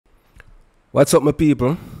What's up, my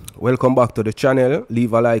people? Welcome back to the channel.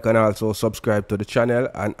 Leave a like and also subscribe to the channel,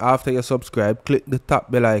 and after you subscribe, click the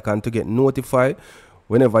top bell icon to get notified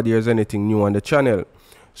whenever there's anything new on the channel.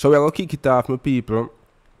 So we're gonna kick it off, my people,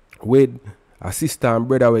 with a sister and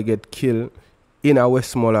brother we get killed in a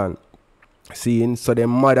Westmoreland. Seeing, so their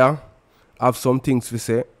mother have some things to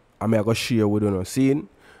say, and I'm gonna share with you. Seeing,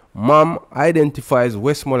 mom identifies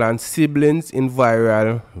Westmoreland siblings in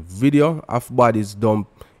viral video of bodies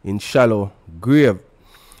dumped in shallow grave.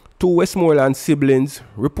 Two Westmoreland siblings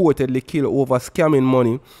reportedly killed over scamming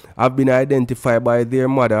money have been identified by their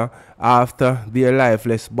mother after their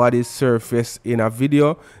lifeless bodies surfaced in a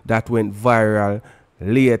video that went viral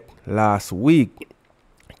late last week.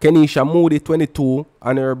 Kenisha Moody, 22,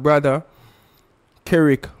 and her brother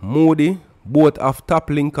Kerrick Moody, both of Top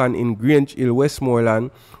Lincoln in Grange Hill, Westmoreland,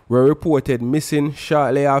 were reported missing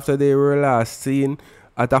shortly after they were last seen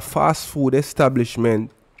at a fast food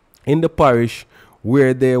establishment in the parish,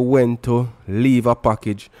 where they went to leave a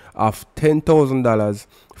package of $10,000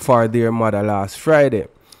 for their mother last Friday.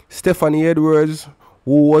 Stephanie Edwards,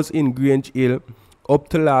 who was in Grange Hill up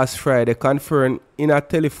to last Friday, confirmed in a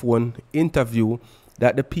telephone interview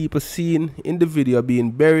that the people seen in the video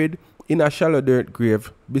being buried in a shallow dirt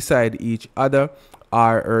grave beside each other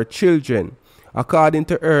are her children. According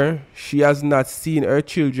to her, she has not seen her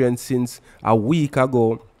children since a week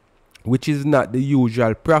ago, which is not the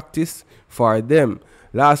usual practice for them.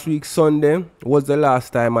 Last week Sunday was the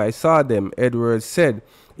last time I saw them, Edwards said.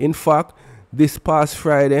 In fact, this past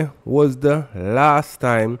Friday was the last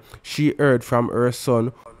time she heard from her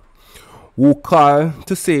son, who called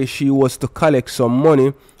to say she was to collect some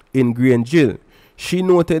money in Grange Hill. She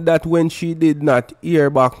noted that when she did not hear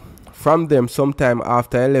back from them sometime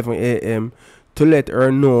after 11 a.m. to let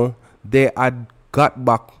her know they had got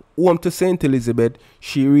back home to St. Elizabeth,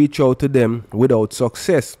 she reached out to them without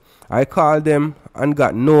success. I called them and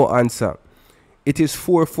got no answer. It is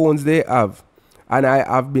 4 phones they have, and I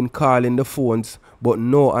have been calling the phones, but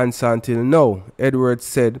no answer until now, Edwards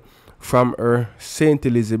said from her St.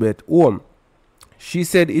 Elizabeth home. She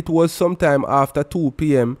said it was sometime after 2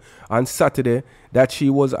 p.m. on Saturday that she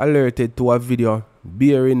was alerted to a video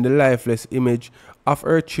bearing the lifeless image of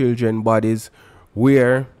her children's bodies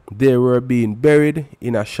where they were being buried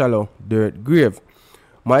in a shallow dirt grave.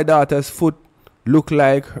 My daughter's foot looked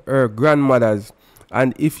like her grandmother's,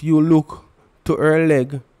 and if you look to her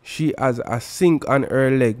leg, she has a sink on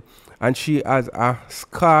her leg, and she has a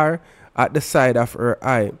scar at the side of her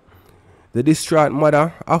eye, the distraught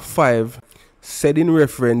mother of 5 said in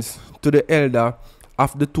reference to the elder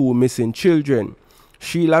of the 2 missing children.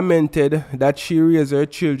 She lamented that she raised her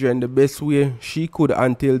children the best way she could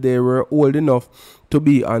until they were old enough to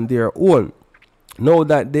be on their own. Now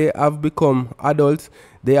that they have become adults,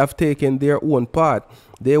 they have taken their own path.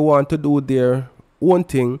 They want to do their own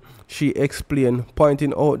thing, she explained,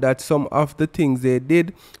 pointing out that some of the things they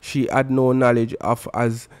did she had no knowledge of,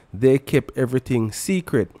 as they kept everything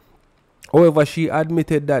secret. However, she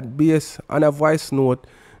admitted that based on a voice note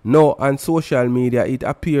now on social media, it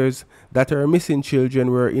appears that her missing children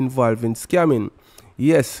were involved in scamming.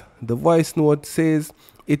 Yes, the voice note says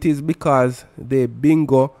it is because they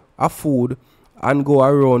bingo a food and go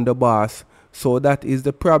around the bars, so that is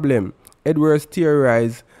the problem, Edwards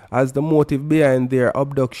theorized as the motive behind their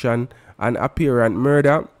abduction and apparent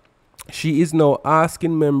murder. She is now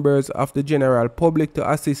asking members of the general public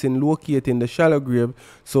to assist in locating the shallow grave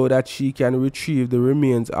so that she can retrieve the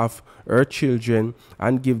remains of her children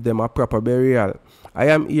and give them a proper burial. I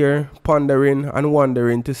am here pondering and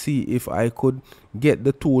wondering to see if I could get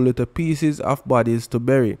the 2 little pieces of bodies to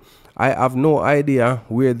bury. I have no idea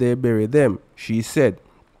where they bury them, she said.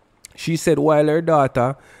 She said while her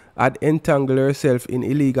daughter had entangled herself in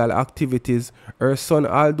illegal activities, her son,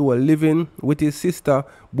 although living with his sister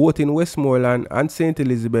both in Westmoreland and St.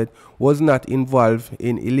 Elizabeth, was not involved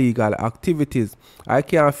in illegal activities. I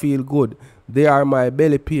can't feel good. They are my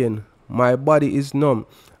belly pain. My body is numb.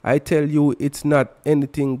 I tell you, it's not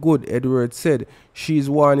anything good, Edwards said. She is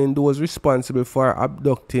warning those responsible for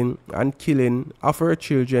abducting and killing of her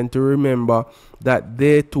children to remember that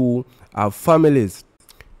they too have families.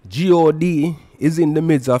 God is in the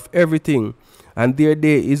midst of everything, and their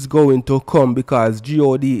day is going to come because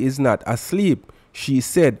God is not asleep, she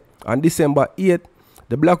said. On December 8th,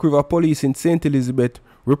 the Black River Police in St. Elizabeth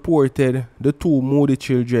reported the 2 Moody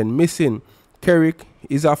children missing. Kerrick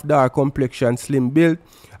is of dark complexion, slim built,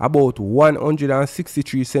 about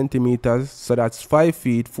 163 centimeters, so that's 5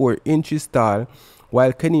 feet 4 inches tall,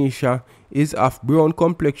 while Kenisha is of brown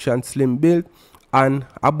complexion, slim built, and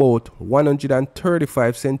about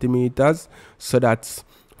 135 centimeters, so that's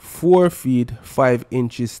 4 feet 5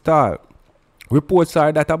 inches tall. Reports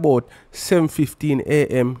are that about 7:15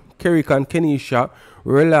 a.m., Kerrick and Kenisha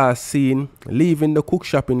were last seen leaving the cook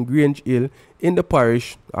shop in Grange Hill in the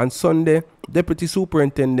parish. On Sunday, Deputy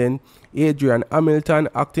Superintendent Adrian Hamilton,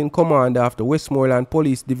 acting commander of the Westmoreland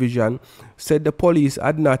Police Division, said the police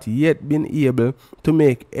had not yet been able to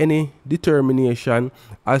make any determination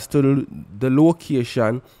as to the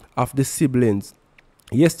location of the siblings.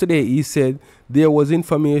 Yesterday, he said there was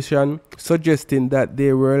information suggesting that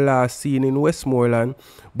they were last seen in Westmoreland,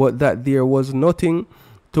 but that there was nothing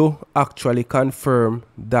to actually confirm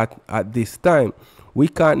that at this time. We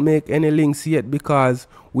can't make any links yet because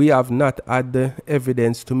we have not had the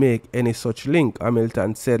evidence to make any such link,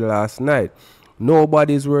 Hamilton said last night. No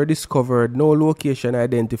bodies were discovered, no location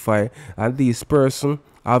identified, and these persons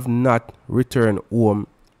have not returned home,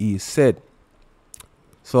 he said.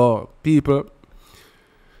 So, people,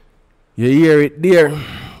 you hear it there.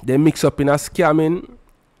 They mix up in a scamming.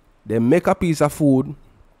 They make a piece of food.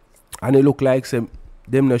 And it look like them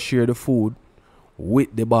not share the food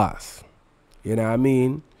with the boss. You know what I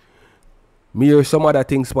mean? Me hear some other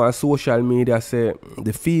things on social media say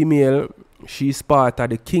the female, she's part of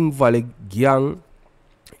the King Valley gang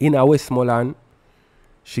in a Westmoreland.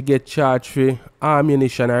 She get charged for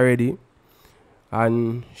ammunition already.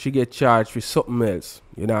 And she get charged for something else.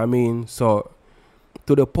 You know what I mean? So,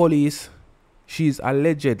 to the police, she's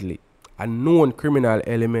allegedly a known criminal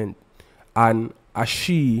element, and as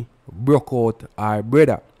she broke out her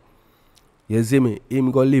brother, you see me,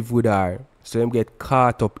 him go live with her, so him get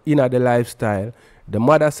caught up in the lifestyle. The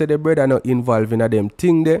mother said the brother not involved in them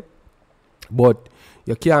thing there, but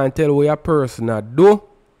you can't tell what your person do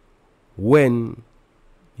when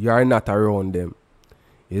you are not around them.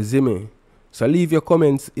 You see me? So leave your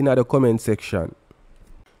comments in the comment section.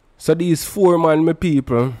 So these 4 man, my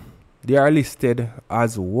people, they are listed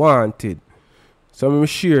as wanted. So I'm going to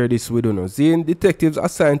share this with you now. The detectives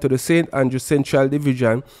assigned to the St. Andrew Central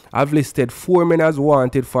Division have listed 4 men as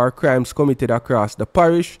wanted for crimes committed across the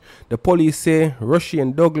parish. The police say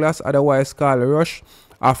Russian Douglas, otherwise called Rush,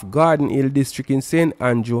 of Garden Hill District in St.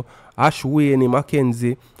 Andrew, Ashwayne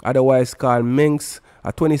Mackenzie, otherwise called Menks,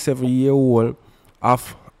 a 27-year-old,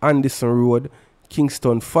 of Anderson Road,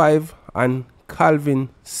 Kingston 5, and Calvin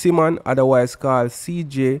Simon, otherwise called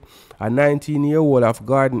CJ, a 19-year-old of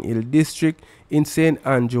Garden Hill District in St.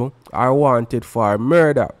 Andrew, are wanted for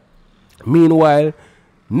murder. Meanwhile,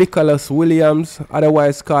 Nicholas Williams,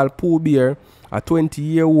 otherwise called Pooh Bear, a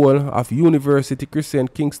 20-year-old of University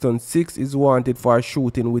Crescent Kingston 6, is wanted for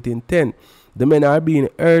shooting with intent. The men are being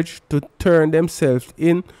urged to turn themselves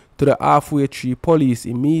in to the halfway tree police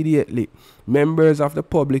immediately. Members of the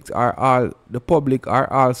public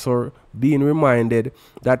are also being reminded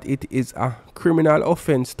that it is a criminal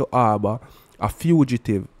offense to harbor a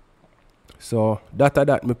fugitive. So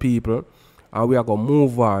that my people, and we are gonna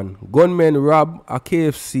move on. Gunmen rob a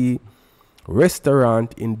KFC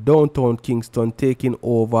restaurant in downtown Kingston, taking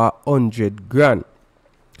over 100 grand.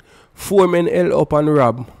 4 men held up and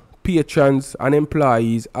robbed patrons and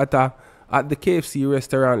employees at the KFC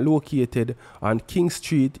restaurant located on King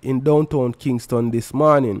Street in downtown Kingston this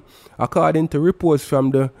morning. According to reports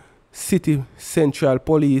from the City Central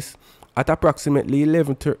Police, at approximately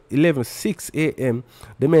 11:06 a.m.,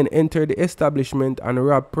 the men entered the establishment and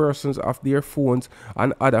robbed persons of their phones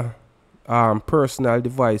and other personal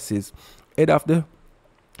devices. Head of the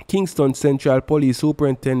Kingston Central Police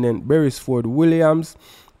Superintendent Beresford Williams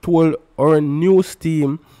told our news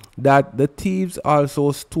team that the thieves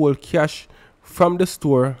also stole cash from the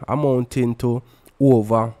store amounting to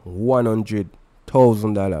over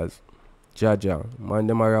 $100,000. Jaja, man,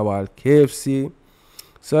 them are about KFC.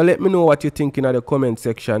 So let me know what you think in the comment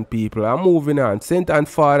section, people. I'm moving on. St. Anne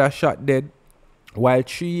father shot dead while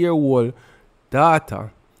 3-year-old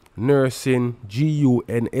daughter nursing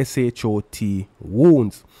GUNSHOT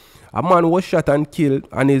wounds. A man was shot and killed,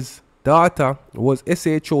 and his daughter was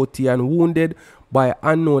SHOT and wounded by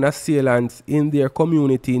unknown assailants in their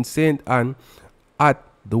community in St. Anne at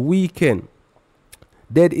the weekend.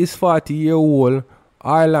 Dead is 40-year-old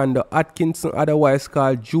Orlando Atkinson, otherwise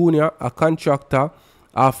called Junior, a contractor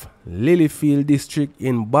of Lilyfield District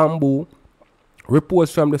in Bamboo.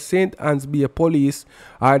 Reports from the St. Anne's Bay Police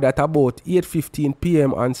are that about 8:15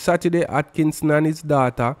 p.m. on Saturday, Atkinson and his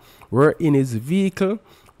daughter were in his vehicle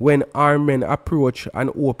when armed men approached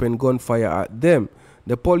and opened gunfire at them.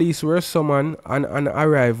 The police were summoned, and on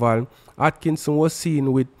arrival, Atkinson was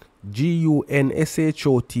seen with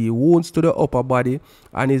GUNSHOT wounds to the upper body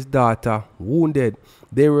and his daughter wounded.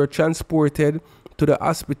 They were transported to the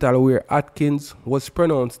hospital where Atkins was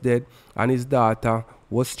pronounced dead and his daughter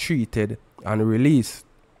was treated and released.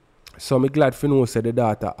 So me glad for know say the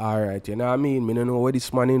daughter alright. You know what I mean? Me don't know where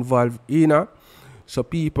this man involved in. So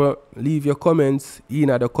people, leave your comments in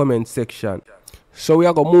the comment section. So we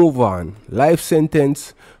are going to move on. Life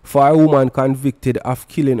sentence for a woman convicted of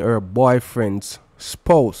killing her boyfriend's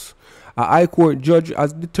spouse. A High Court judge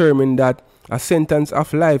has determined that a sentence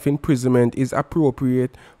of life imprisonment is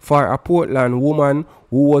appropriate for a Portland woman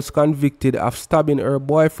who was convicted of stabbing her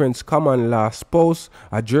boyfriend's common-law spouse,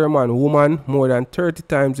 a German woman, more than 30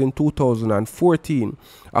 times in 2014.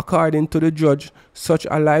 According to the judge, such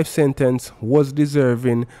a life sentence was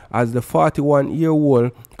deserving as the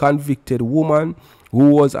 41-year-old convicted woman, who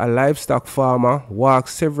was a livestock farmer, walked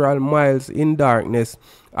several miles in darkness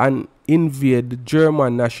and invaded the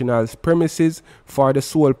German national's premises for the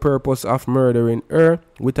sole purpose of murdering her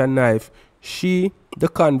with a knife she, the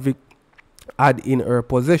convict, had in her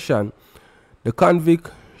possession. The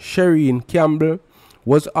convict, Shireen Campbell,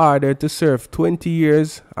 was ordered to serve 20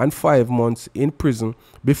 years and 5 months in prison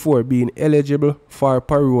before being eligible for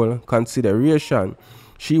parole consideration.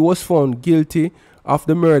 She was found guilty of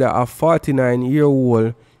the murder of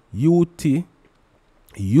 49-year-old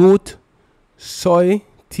Youth Soy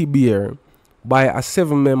Tibier by a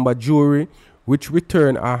 7-member jury, which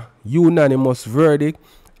returned a unanimous verdict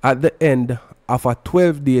at the end of a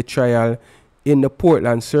 12-day trial in the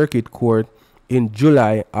Portland Circuit Court in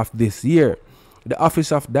July of this year. The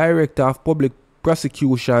Office of Director of Public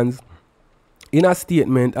Prosecutions, in a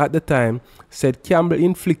statement at the time, said Campbell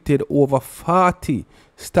inflicted over 40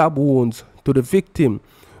 stab wounds to the victim.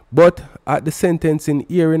 But at the sentencing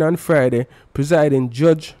hearing on Friday, presiding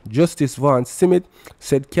Judge Justice Von Simmet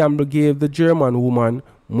said Campbell gave the German woman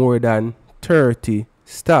more than 30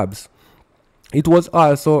 stabs. It was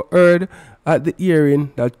also heard at the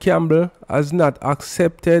hearing that Campbell has not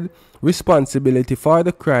accepted responsibility for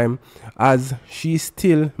the crime, as she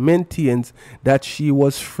still maintains that she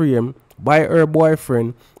was framed by her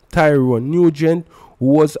boyfriend Tyrone Nugent, who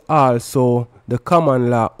was also the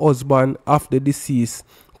common-law husband of the deceased,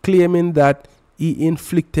 claiming that he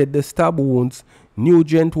inflicted the stab wounds.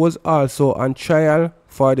 Nugent was also on trial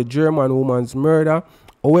for the German woman's murder.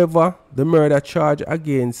 However, the murder charge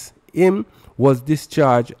against him was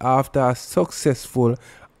discharged after a successful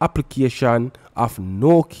application of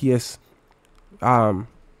no case to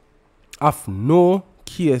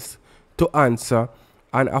answer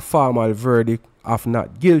and a formal verdict of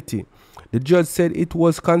not guilty. The judge said it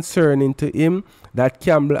was concerning to him that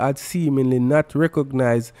Campbell had seemingly not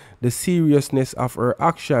recognized the seriousness of her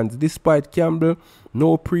actions, despite Campbell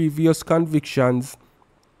no previous convictions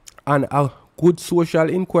and a good social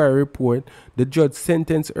inquiry report. The judge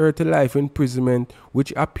sentenced her to life imprisonment,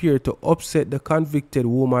 which appeared to upset the convicted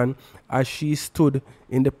woman as she stood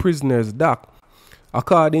in the prisoner's dock.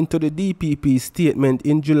 According to the DPP statement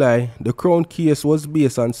in July, the Crown case was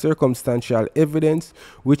based on circumstantial evidence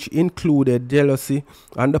which included jealousy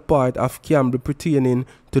on the part of Campbell pertaining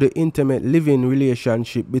to the intimate living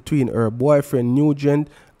relationship between her boyfriend Nugent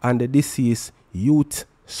and the deceased Youth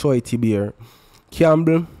Soitibier.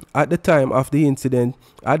 Campbell, at the time of the incident,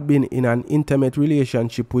 had been in an intimate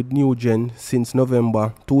relationship with Nugent since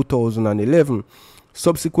November 2011.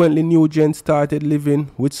 Subsequently, Nugent started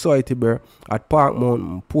living with Soitibier at Park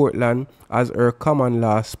Mountain, Portland, as her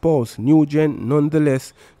common-law spouse. Nugent,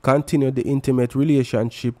 nonetheless, continued the intimate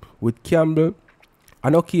relationship with Campbell.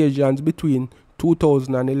 On occasions between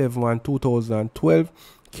 2011 and 2012,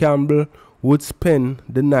 Campbell would spend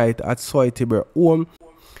the night at Soitibier home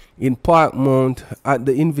in Park Mount at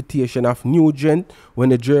the invitation of Nugent when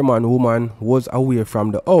the German woman was away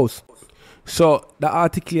from the house. So the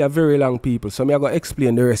article are very long, people, so I'm going to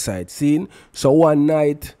explain the rest side. See, so one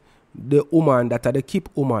night the woman that are the keep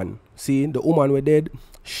woman, see, the woman we dead,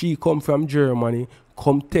 she come from Germany,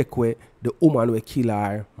 come take away the woman we kill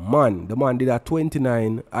her man. The man did at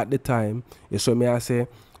 29 at the time. So me I say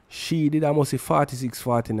she did almost 46,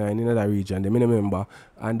 49 in that region, the remember,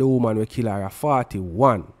 and the woman we kill her at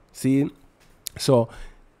 41. See? So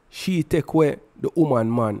she take away the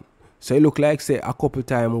woman man. So it look like say a couple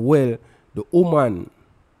times, well, the woman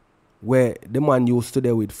where the man used to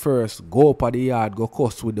there with first go up at the yard, go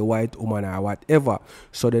cuss with the white woman or whatever.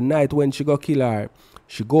 So the night when she go kill her,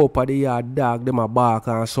 she go up at the yard, dog them a bark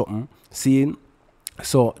or something. See?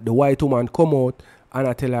 So the white woman come out and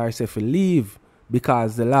I tell her herself to leave,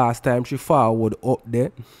 because the last time she forward up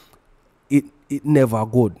there, it never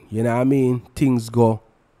good. You know what I mean? Things go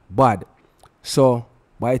bad. So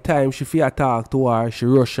by the time she fear talk to her, she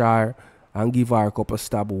rush her and give her a couple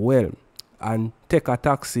stab well. And take a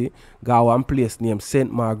taxi, go one place named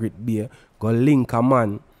St. Margaret Bay, go link a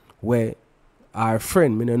man where our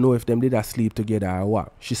friend, I don't know if them did a sleep together or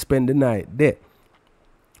what. She spend the night there.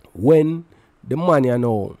 When the man you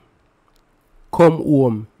know come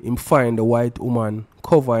home, him find the white woman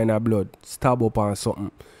covered in her blood, stab up and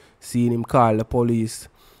something. Seeing him call the police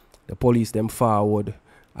them forward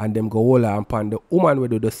and them go hold her upon the woman who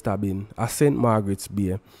do the stabbing at St. Margaret's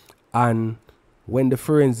Bay. And when the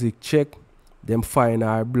forensic check, them find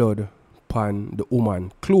her blood upon the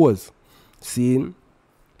woman clothes. Seeing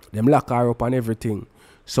them lock her up and everything.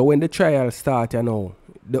 So when the trial start, you know,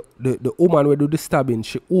 the woman who do the stabbing,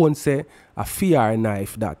 she won't say a fear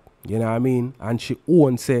knife that. You know what I mean? And she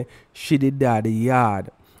won't say she did that at the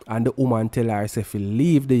yard. And the woman tell her if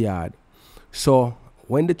leave the yard. So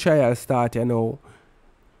when the trial start, you know,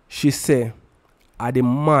 she say the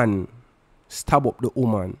man stab up the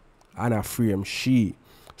woman and a frame she.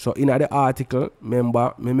 So in the article,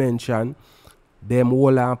 remember me mention them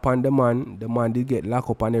hold on upon the man did get locked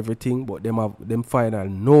up and everything, but them final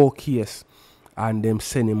no case and them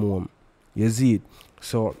send him home. You see it?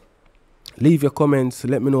 So leave your comments,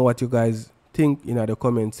 let me know what you guys think in the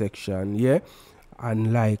comment section, yeah?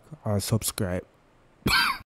 And like and subscribe.